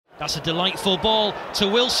That's a delightful ball to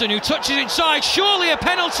Wilson, who touches inside, surely a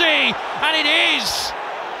penalty, and it is!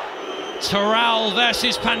 Toral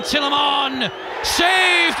versus Pantilimon,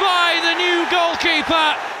 saved by the new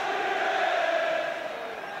goalkeeper.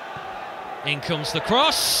 In comes the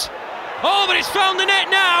cross. Oh, but it's found the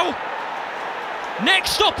net now!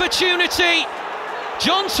 Next opportunity.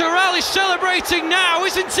 John Toral is celebrating now,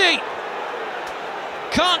 isn't he?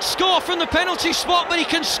 Can't score from the penalty spot, but he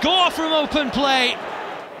can score from open play.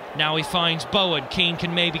 Now he finds Bowen. Keane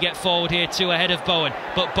can maybe get forward here too, ahead of Bowen,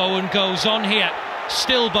 but Bowen goes on here.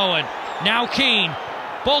 Still Bowen. Now Keane.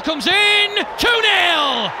 Ball comes in.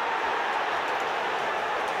 2-0.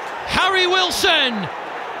 Harry Wilson.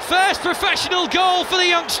 First professional goal for the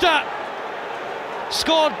youngster.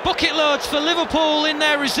 Scored bucket loads for Liverpool in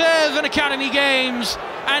their reserve and academy games,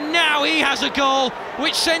 and now he has a goal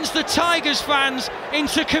which sends the Tigers fans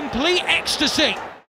into complete ecstasy.